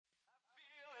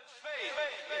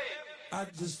I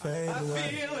just fade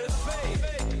away.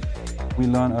 We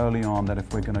learn early on that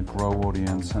if we're going to grow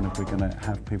audience and if we're going to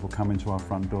have people come into our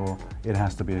front door, it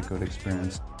has to be a good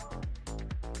experience.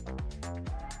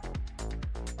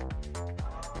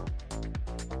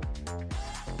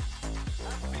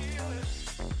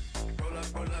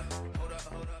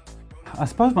 I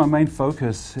suppose my main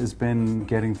focus has been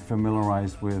getting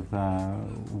familiarized with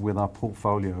our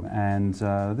portfolio, and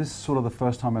this is sort of the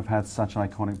first time I've had such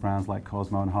iconic brands like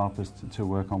Cosmo and Harper's to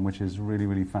work on, which is really,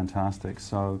 really fantastic.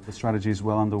 So the strategy is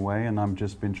well underway, and I've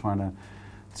just been trying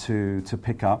to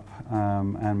pick up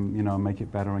and make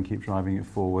it better and keep driving it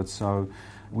forward. So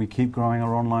we keep growing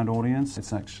our online audience.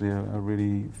 It's actually a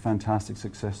really fantastic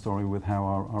success story with how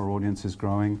our audience is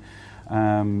growing.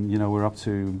 We're up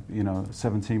to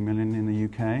 17 million in the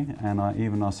UK, and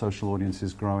even our social audience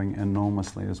is growing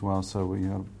enormously as well. So we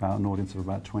have about an audience of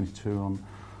about 22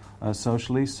 on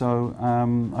socially. So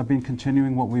I've been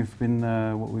continuing what we've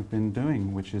been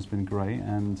doing, which has been great.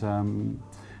 And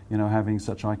having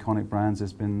such iconic brands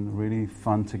has been really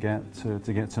fun to get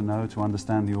to know, to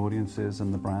understand the audiences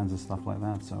and the brands and stuff like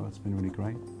that. So it's been really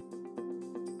great.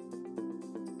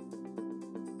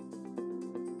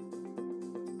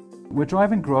 We're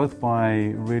driving growth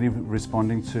by really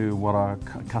responding to what our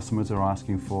customers are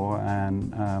asking for,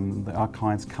 and our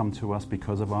clients come to us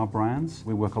because of our brands.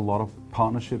 We work a lot of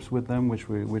partnerships with them,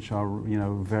 which are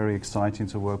very exciting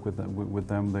to work with them.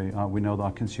 We know that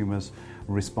our consumers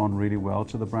respond really well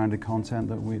to the branded content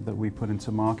that we put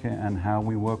into market and how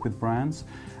we work with brands,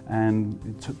 and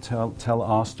to tell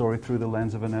our story through the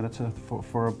lens of an editor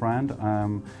for a brand.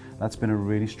 That's been a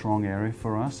really strong area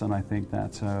for us, and I think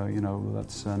that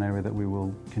that's an area that we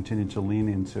will continue to lean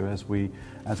into as we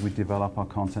develop our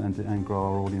content and grow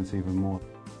our audience even more.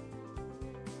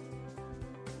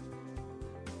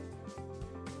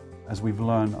 As we've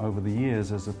learned over the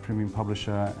years as a premium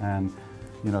publisher, and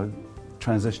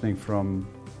transitioning from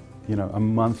a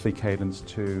monthly cadence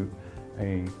to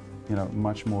a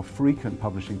much more frequent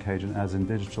publishing cadence as in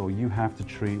digital, you have to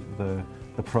treat the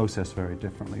process very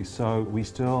differently. So we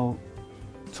still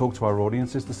talk to our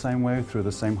audiences the same way through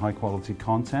the same high quality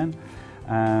content,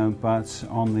 but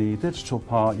on the digital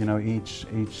part, each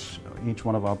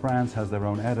one of our brands has their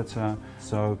own editor.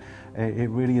 So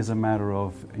it really is a matter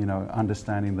of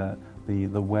understanding that the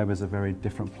web is a very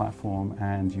different platform,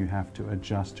 and you have to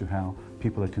adjust to how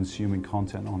people are consuming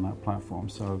content on that platform.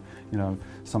 So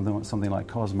something like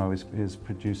Cosmo is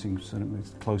producing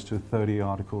close to 30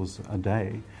 articles a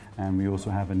day, and we also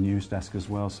have a news desk as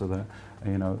well, so that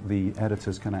the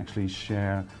editors can actually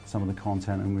share some of the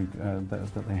content and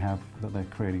that they're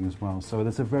creating as well. So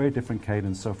there's a very different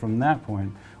cadence. So from that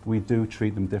point, we do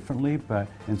treat them differently, but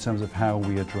in terms of how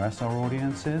we address our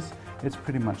audiences, it's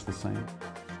pretty much the same.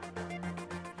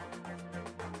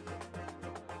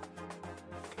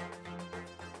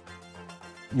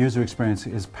 User experience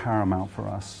is paramount for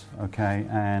us, okay,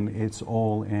 and it's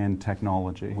all in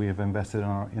technology. We have invested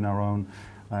in our own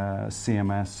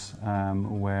CMS,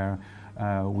 where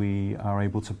we are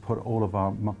able to put all of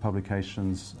our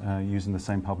publications using the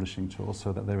same publishing tool,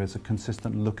 so that there is a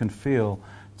consistent look and feel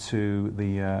to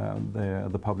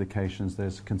the publications.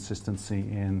 There's consistency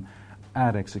in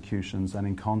ad executions and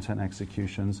in content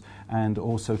executions, and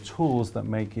also tools that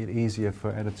make it easier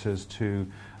for editors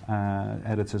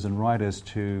and writers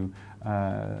to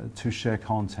share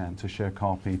content, to share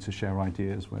copy, to share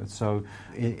ideas with. So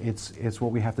it's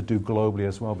what we have to do globally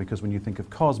as well, because when you think of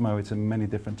Cosmo, it's in many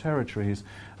different territories.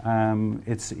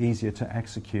 It's easier to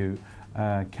execute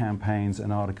campaigns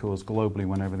and articles globally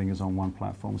when everything is on one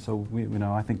platform. So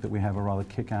I think that we have a rather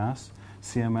kick-ass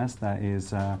CMS that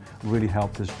is really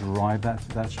helped us drive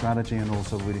that strategy, and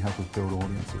also really helped us build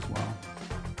audience as well.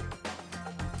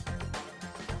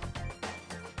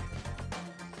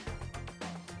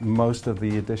 Most of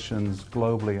the editions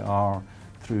globally are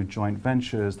through joint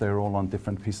ventures. They're all on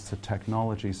different pieces of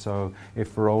technology. So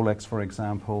if Rolex, for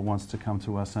example, wants to come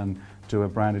to us and do a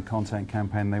branded content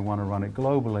campaign, they want to run it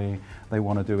globally, they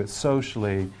want to do it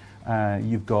socially,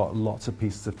 you've got lots of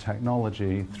pieces of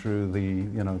technology through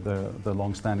the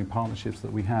long-standing partnerships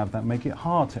that we have that make it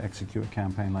hard to execute a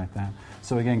campaign like that.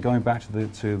 So again, going back to the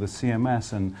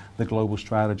CMS and the global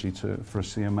strategy for a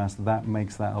CMS, that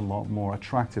makes that a lot more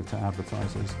attractive to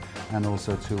advertisers, and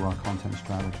also to our content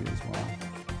strategy as well.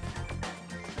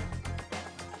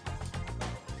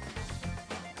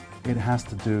 It has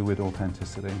to do with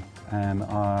authenticity, and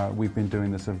we've been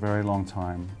doing this a very long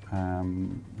time.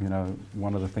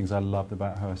 One of the things I loved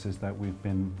about Hearst is that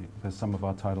some of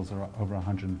our titles are over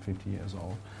 150 years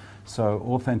old. So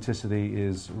authenticity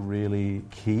is really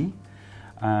key,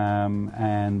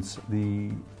 and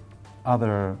the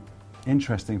other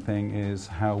interesting thing is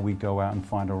how we go out and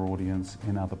find our audience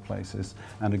in other places.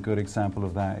 And a good example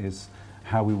of that is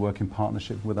how we work in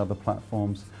partnership with other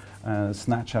platforms.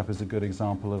 Snapchat is a good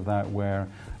example of that, where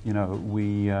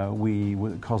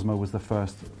Cosmo was the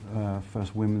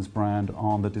first women's brand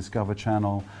on the Discover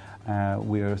channel.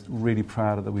 We are really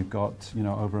proud that we've got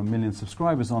over 1 million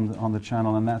subscribers on the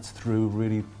channel, and that's through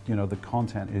really the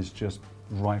content is just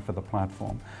right for the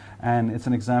platform, and it's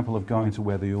an example of going to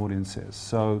where the audience is.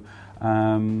 So,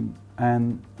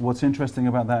 and what's interesting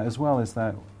about that as well is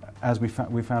that as we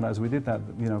found out as we did that,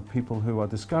 people who are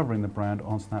discovering the brand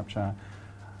on Snapchat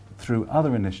through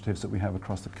other initiatives that we have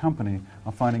across the company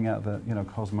are finding out that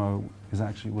Cosmo was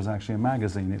actually a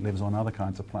magazine. It lives on other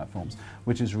kinds of platforms,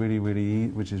 which is really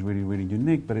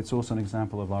unique. But it's also an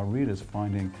example of our readers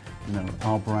finding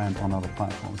our brand on other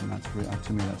platforms, and that's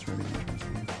to me that's really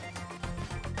interesting.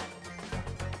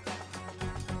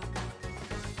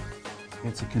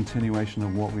 It's a continuation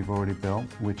of what we've already built,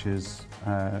 which is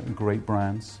great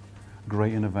brands,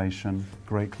 great innovation,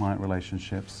 great client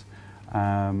relationships.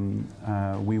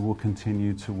 We will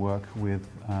continue to work with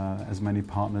as many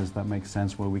partners that make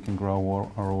sense, where we can grow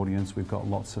our audience. We've got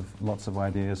lots of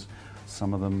ideas.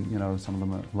 Some of them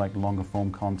are like longer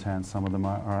form content. Some of them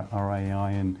are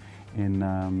AI in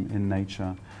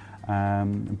nature.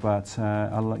 But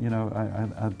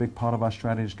a big part of our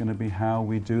strategy is going to be how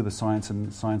we do the science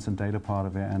and data part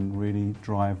of it, and really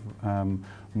drive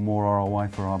more ROI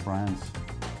for our brands.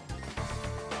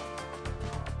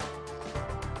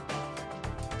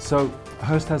 So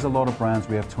Hearst has a lot of brands.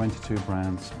 We have 22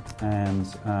 brands, and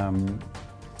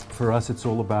for us it's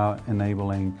all about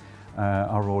enabling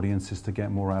our audiences to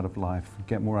get more out of life.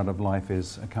 Get more out of life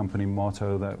is a company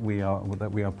motto that we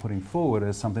are putting forward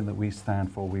as something that we stand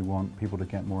for. We want people to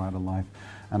get more out of life,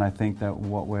 and I think that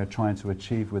what we're trying to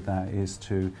achieve with that is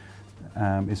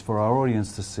for our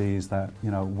audience to see is that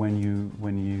when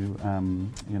you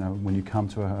come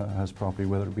to a Hearst property,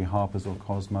 whether it be Harper's or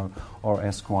Cosmo or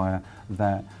Esquire,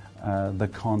 that the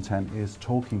content is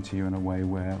talking to you in a way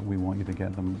where we want you to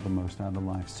get the most out of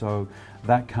life. So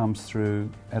that comes through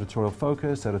editorial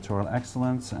focus, editorial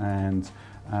excellence, and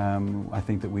I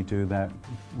think that we do that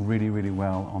really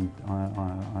well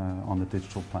on the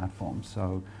digital platform.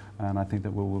 So, and I think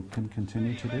that we will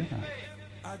continue to do that.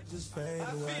 I just fade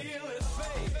away.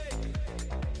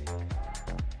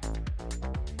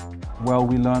 Well,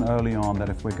 we learned early on that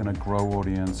if we're going to grow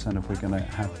audience and if we're going to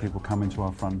have people come into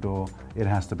our front door, it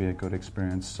has to be a good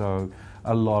experience. So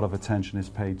a lot of attention is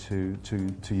paid to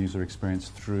user experience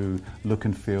through look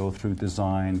and feel, through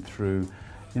design, through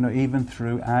even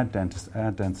through ad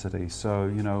density.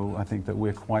 So I think that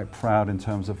we're quite proud in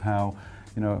terms of how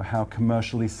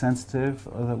commercially sensitive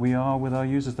that we are with our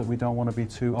users, that we don't want to be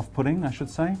too off-putting, I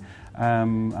should say.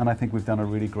 And I think we've done a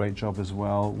really great job as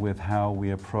well with how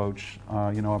we approach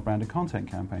our branded content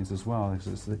campaigns as well.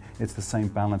 It's the same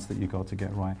balance that you've got to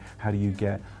get right. How do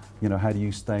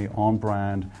you stay on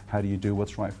brand? How do you do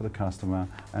what's right for the customer?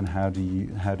 And how do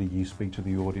you speak to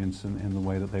the audience in the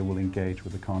way that they will engage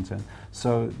with the content?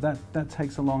 So that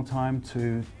takes a long time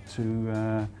to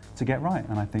get right,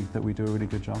 and I think that we do a really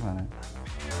good job at it.